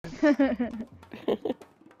You're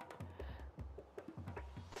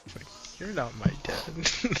not my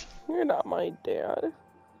dad. You're not my dad.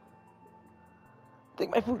 I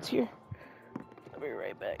think my food's here. I'll be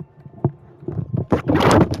right back.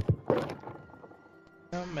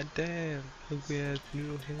 Not my dad. Ugly ass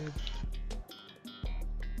noodle head.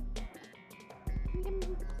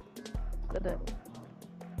 But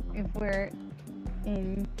if we're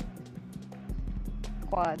in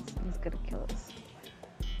quads, he's gonna kill us.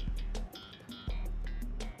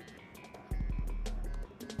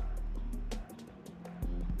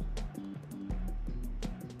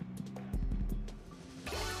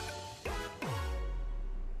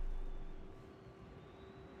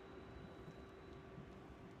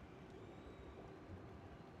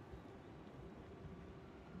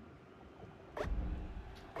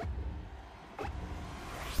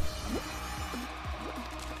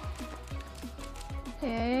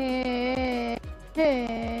 Hey,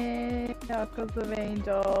 hey, Echoes of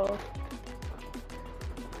Angel.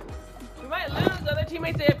 We might lose. The other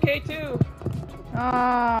teammates AFK too.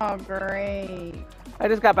 Oh, great. I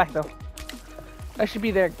just got back though. I should be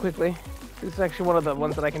there quickly. This is actually one of the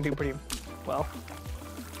ones that I can do pretty well.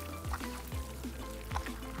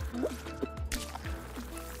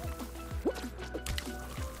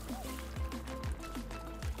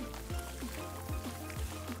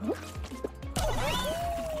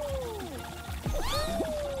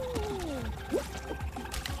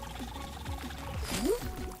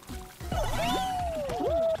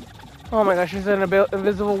 Oh my gosh, there's an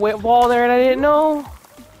invisible wall there and I didn't know.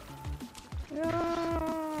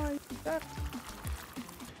 Yeah,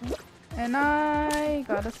 and I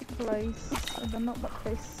got us a place. I don't know what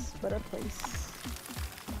place, but a place.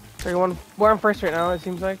 We're on first right now, it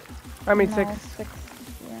seems like. I mean, No, six.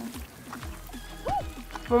 Yeah.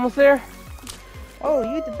 I'm almost there. Oh,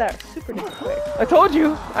 you did that super duper quick. I told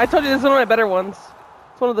you this is one of my better ones.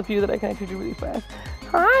 It's one of the few that I can actually do really fast.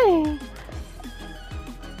 Hi!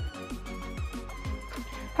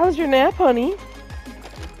 How's your nap, honey?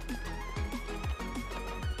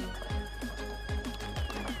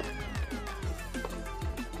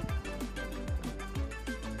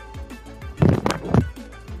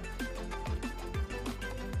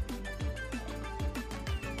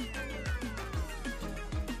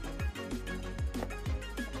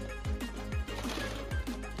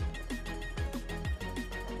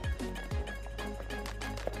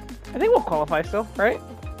 I think we'll qualify still, right?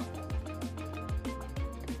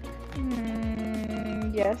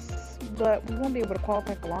 Yes, but we won't be able to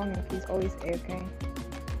qualify for long if he's always AFK.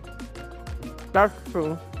 That's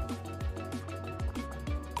true.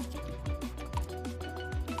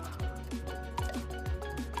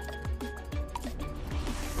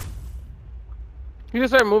 You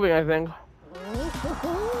just start moving, I think.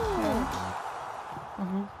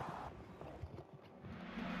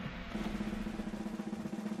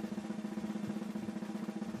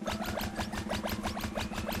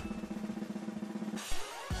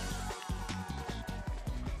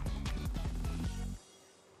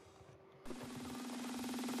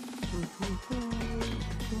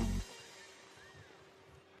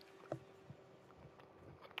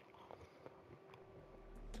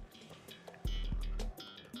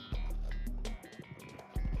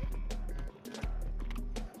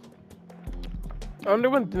 I wonder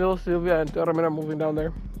when Bill, Sylvia, and Dormin are moving down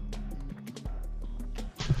there.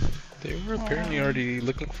 They were apparently already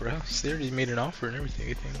looking for a house. They already made an offer and everything,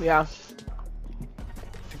 I think. Yeah. I think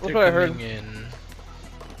That's they're what I heard. coming in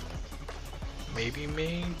maybe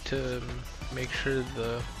May to make sure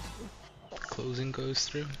the closing goes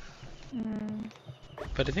through.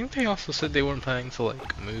 But I think they also said they weren't planning to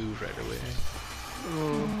like move right away.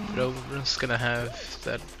 They're just gonna have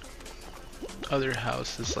that other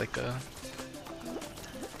house as like a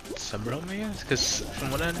sub-room, I guess? Because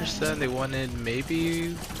from what I understand, they wanted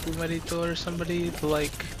maybe Fumarito or somebody to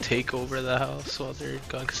like take over the house while they're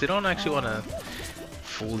gone. Because they don't actually want to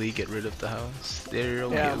fully get rid of the house. They're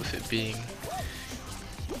okay with it being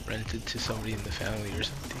rented to somebody in the family or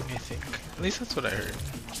something, I think. At least that's what I heard.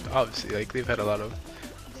 Obviously, like, they've had a lot of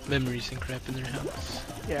memories and crap in their house.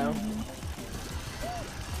 Yeah.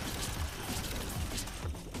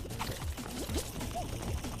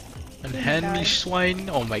 And hand me swine.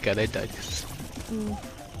 Oh my god, I died.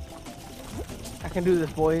 I can do this,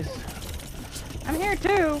 boys. I'm here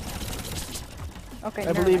too. Okay,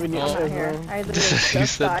 I believe in you. I'm not here. I literally You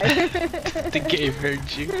just said died. the game heard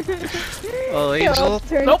you. Oh, Angel.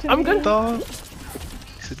 Turned Nope, to I'm me. good. Dog.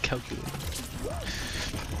 He said calculate.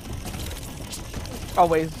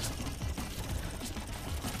 Always.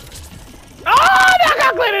 Oh, not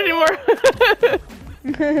calculate anymore!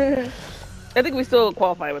 I think we still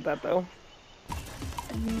qualify with that though.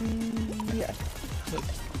 Yeah. Look,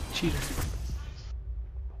 cheater.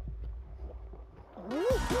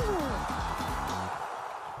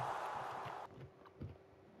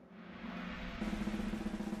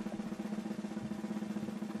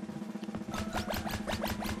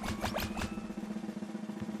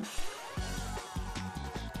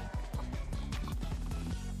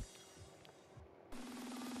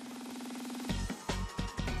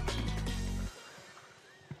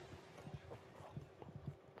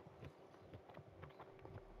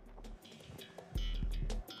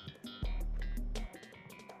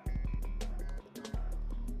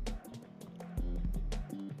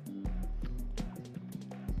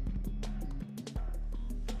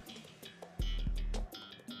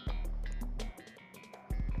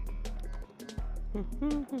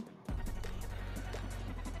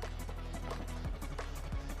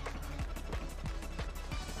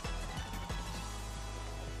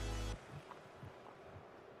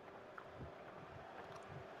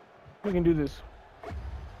 We can do this.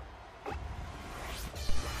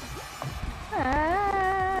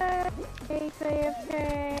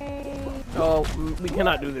 AFK. Oh, we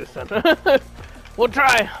cannot do this then. We'll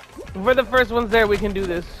try. If we're the first ones there, we can do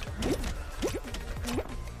this.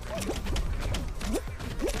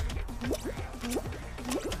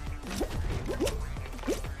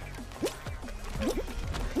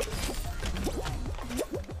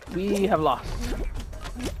 We have lost.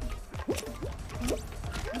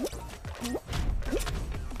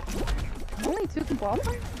 Only 2 can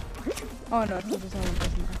qualify? Oh no, it's just only one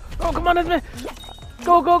person. Oh, come on, Esme!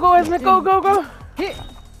 Go, go, go, Esme! Go, go, go! Hit!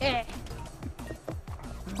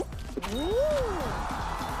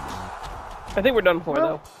 I think we're done for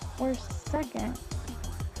though. We're second.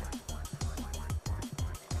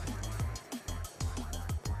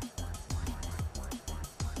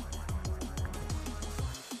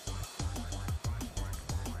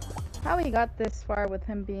 How he got this far with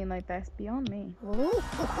him being like that's beyond me.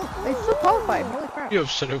 They still qualified. Holy crap! You're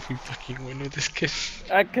upset if we fucking win with this kid.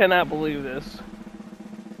 I cannot believe this.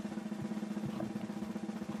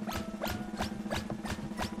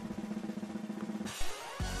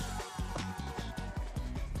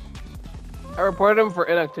 I reported him for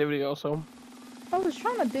inactivity also. I was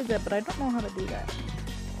trying to do that, but I don't know how to do that.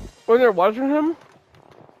 When you're watching him,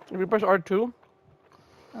 if you press R2.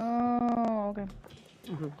 Oh, okay.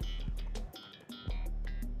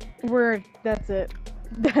 That's it.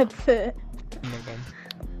 That's it. Oh my god.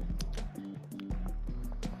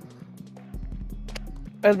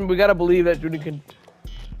 Esme, we gotta believe that Junie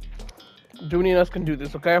and us can do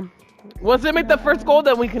this, okay? Once they make the first goal,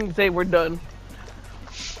 then we can say we're done.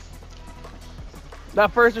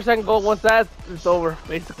 That first or second goal, once that's it's over.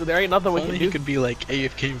 Basically, there ain't nothing we Only can he do. could be like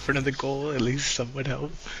AFK in front of the goal, at least some would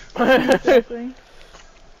help. Exactly.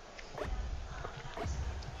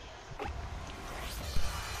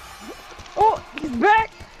 Oh, he's back!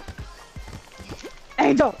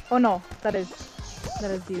 Angel! Oh no, that is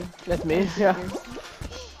you. That's me, yeah.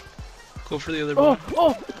 Go for the other Oh, one.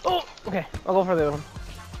 oh, oh! Okay, I'll go for the other one.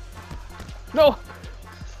 No!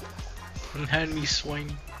 And hand me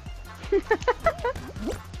swing.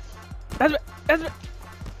 Esme! Esme!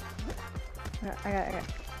 I got.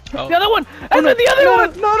 Oh. The other one! Esme, the other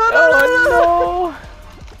one! No! Oh,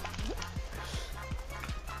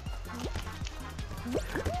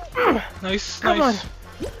 no! Nice, Come nice. on!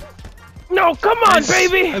 No, come on, Nice.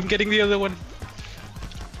 baby! I'm getting the other one.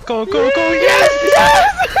 Go, go, go! Yes!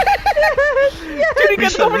 Yes! Junie,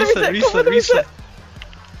 get over the reset! Go for the reset!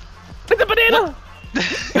 With the banana!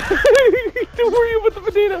 Don't worry about the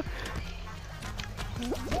banana!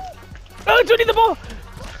 Oh, Junie, the ball!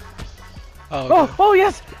 Oh, Oh, okay. oh,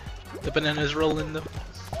 yes! The banana's rolling though.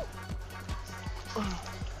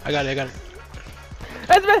 I got it, I got it.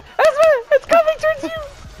 Esme! Esme! It's coming towards you!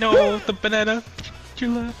 No, the banana.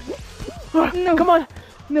 You left. No. Come on!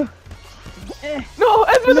 No. No!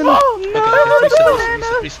 Esme, the ball! Okay,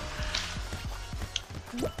 No! reset.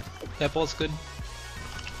 That ball's good.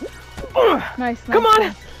 Nice. Come on!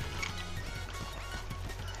 Nice.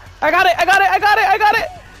 I got it! I got it! I got it! I got it!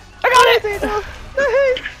 I got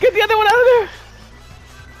it! Get the other one out of there!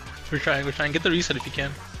 We're trying. Get the reset if you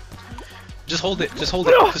can. Just hold it, just hold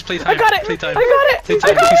it. No! Just play time. I got it! Play time. I got it! Play I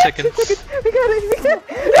time, got 2 it! seconds. We got it.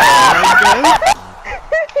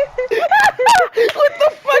 What the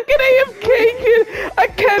fucking AFK, kid? I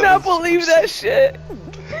cannot believe that shit.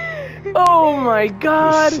 Oh my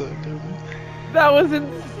god. So dumb. That was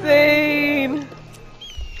insane.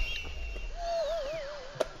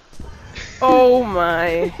 Oh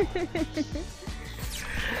my.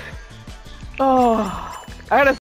 Oh. I gotta